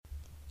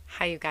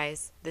Hi, you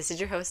guys. This is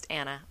your host,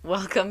 Anna.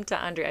 Welcome to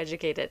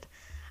UnderEducated.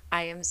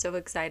 I am so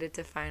excited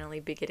to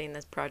finally be getting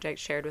this project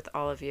shared with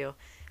all of you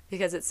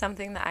because it's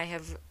something that I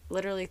have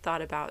literally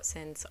thought about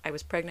since I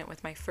was pregnant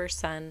with my first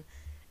son,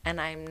 and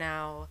I'm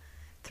now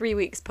 3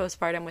 weeks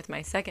postpartum with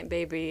my second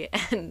baby,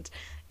 and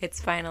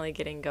it's finally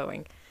getting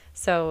going.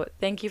 So,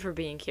 thank you for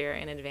being here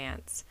in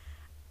advance.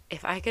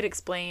 If I could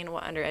explain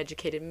what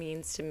undereducated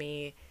means to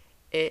me,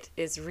 it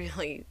is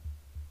really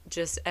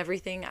just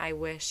everything I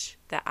wish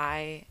that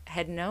I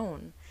had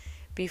known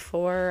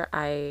before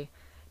I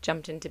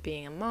jumped into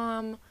being a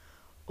mom.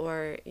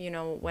 Or,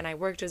 when I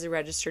worked as a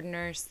registered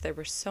nurse, there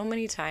were so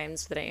many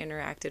times that I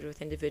interacted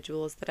with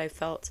individuals that I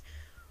felt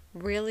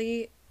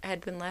really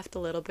had been left a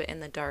little bit in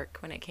the dark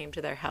when it came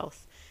to their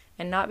health.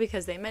 And not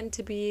because they meant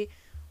to be,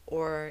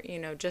 or,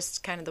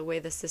 just kind of the way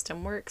the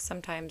system works.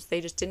 Sometimes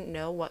they just didn't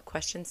know what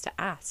questions to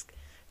ask.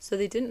 So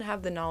they didn't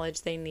have the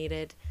knowledge they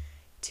needed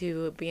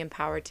to be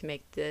empowered to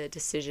make the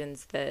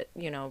decisions that,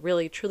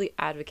 really truly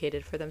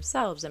advocated for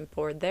themselves and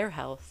for their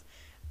health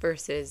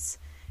versus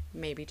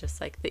maybe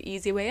just like the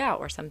easy way out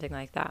or something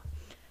like that.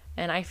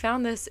 And I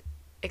found this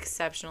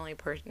exceptionally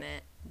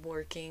pertinent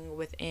working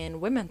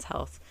within women's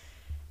health.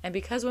 And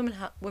because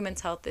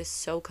women's health is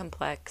so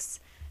complex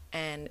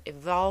and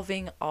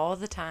evolving all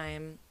the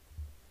time,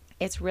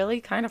 it's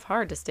really kind of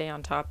hard to stay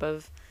on top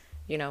of,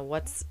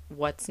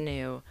 what's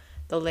new,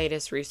 the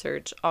latest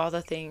research, all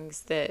the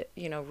things that,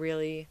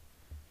 really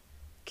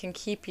can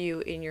keep you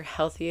in your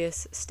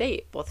healthiest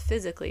state, both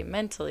physically,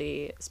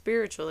 mentally,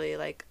 spiritually,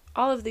 like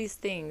all of these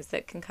things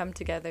that can come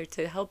together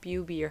to help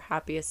you be your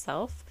happiest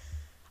self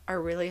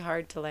are really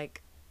hard to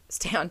like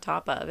stay on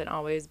top of and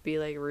always be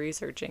like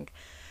researching.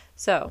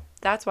 So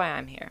that's why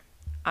I'm here.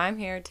 I'm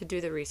here to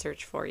do the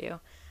research for you.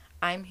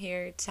 I'm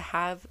here to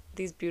have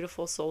these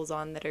beautiful souls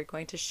on that are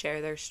going to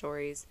share their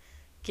stories,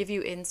 give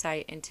you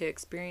insight into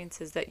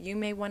experiences that you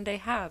may one day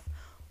have,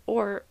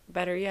 or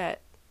better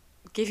yet,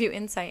 give you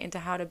insight into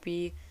how to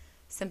be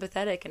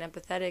sympathetic and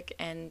empathetic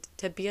and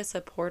to be a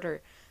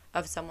supporter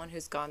of someone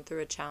who's gone through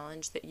a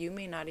challenge that you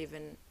may not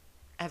even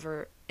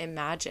ever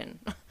imagine,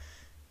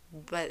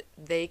 but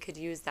they could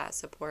use that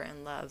support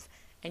and love.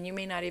 And you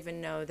may not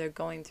even know they're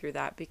going through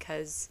that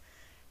because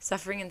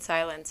suffering in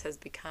silence has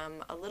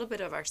become a little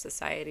bit of our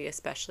society,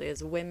 especially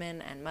as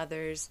women and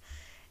mothers.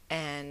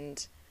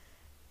 And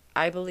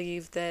I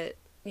believe that,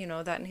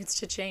 that needs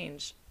to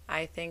change.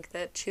 I think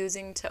that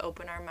choosing to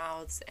open our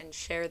mouths and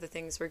share the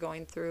things we're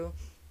going through,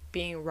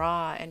 being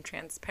raw and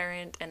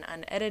transparent and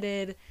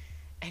unedited,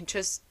 and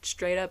just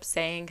straight up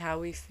saying how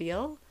we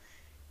feel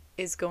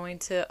is going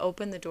to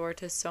open the door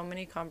to so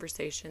many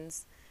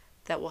conversations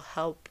that will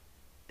help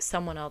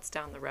someone else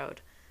down the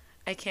road.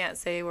 I can't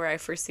say where I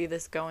foresee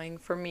this going.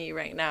 For me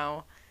right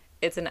now,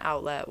 it's an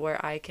outlet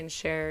where I can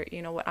share,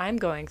 what I'm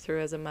going through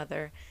as a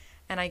mother,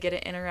 and I get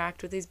to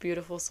interact with these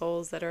beautiful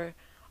souls that are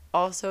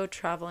also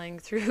traveling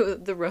through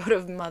the road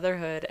of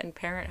motherhood and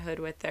parenthood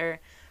with their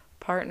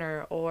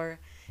partner, or,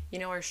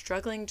 are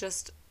struggling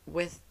just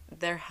with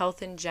their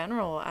health in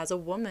general as a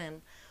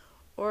woman,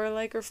 or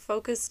like are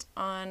focused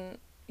on,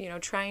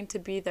 trying to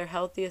be their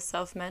healthiest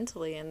self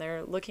mentally, and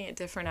they're looking at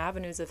different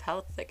avenues of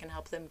health that can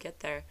help them get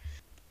there.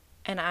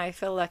 And I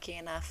feel lucky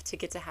enough to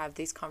get to have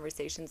these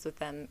conversations with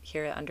them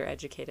here at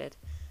UnderEducated.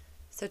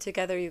 So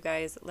together, you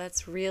guys,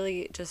 let's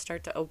really just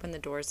start to open the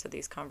doors to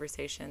these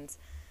conversations.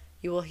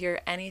 You will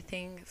hear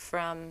anything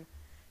from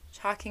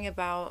talking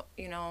about,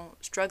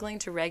 struggling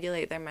to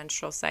regulate their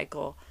menstrual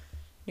cycle,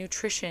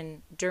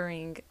 nutrition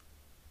during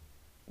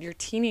your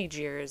teenage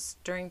years,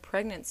 during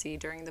pregnancy,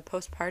 during the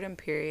postpartum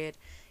period.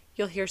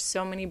 You'll hear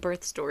so many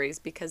birth stories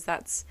because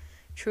that's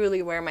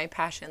truly where my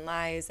passion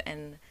lies,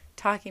 and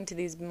talking to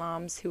these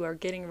moms who are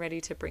getting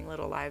ready to bring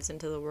little lives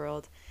into the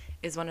world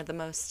is one of the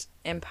most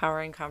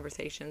empowering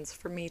conversations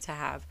for me to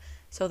have.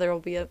 So there will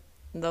be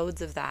loads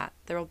of that.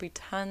 There will be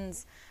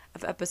tons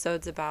of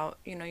episodes about,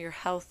 your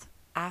health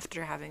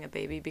after having a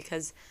baby,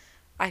 because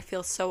I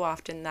feel so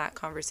often that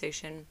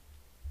conversation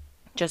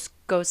just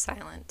goes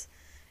silent,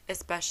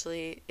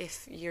 especially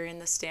if you're in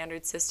the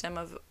standard system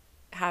of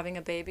having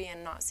a baby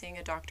and not seeing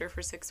a doctor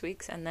for 6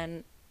 weeks and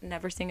then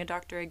never seeing a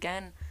doctor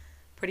again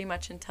pretty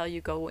much until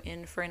you go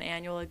in for an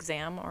annual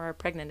exam or are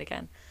pregnant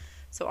again.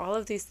 So all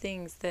of these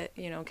things that,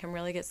 can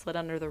really get slid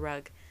under the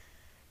rug.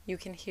 You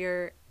can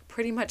hear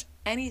pretty much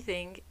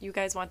anything you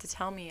guys want to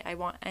tell me. I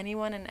want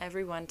anyone and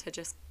everyone to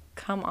just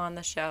come on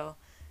the show,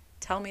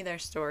 tell me their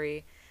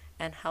story,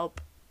 and help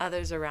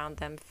others around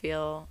them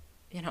feel,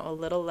 a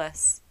little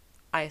less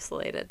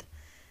isolated.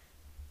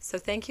 So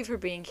thank you for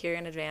being here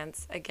in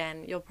advance.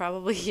 Again, you'll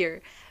probably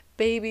hear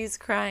babies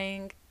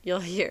crying, you'll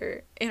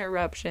hear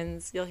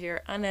interruptions, you'll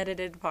hear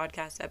unedited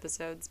podcast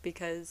episodes,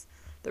 because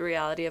the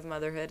reality of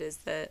motherhood is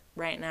that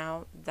right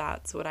now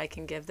that's what I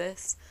can give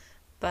this.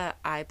 But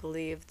I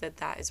believe that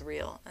that is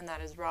real, and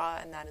that is raw,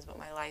 and that is what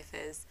my life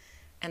is,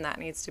 and that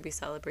needs to be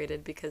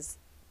celebrated, because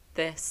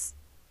this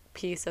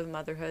piece of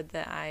motherhood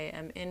that I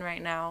am in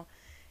right now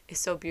is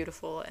so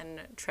beautiful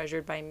and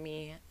treasured by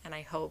me, and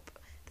I hope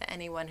that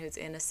anyone who's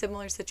in a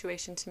similar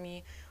situation to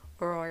me,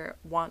 or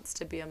wants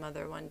to be a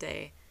mother one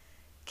day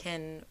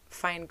can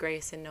find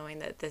grace in knowing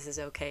that this is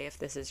okay if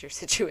this is your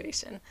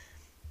situation.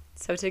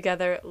 So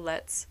together,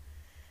 let's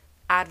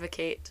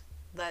advocate,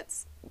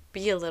 let's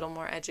be a little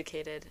more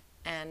educated,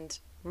 and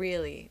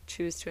really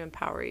choose to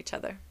empower each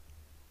other.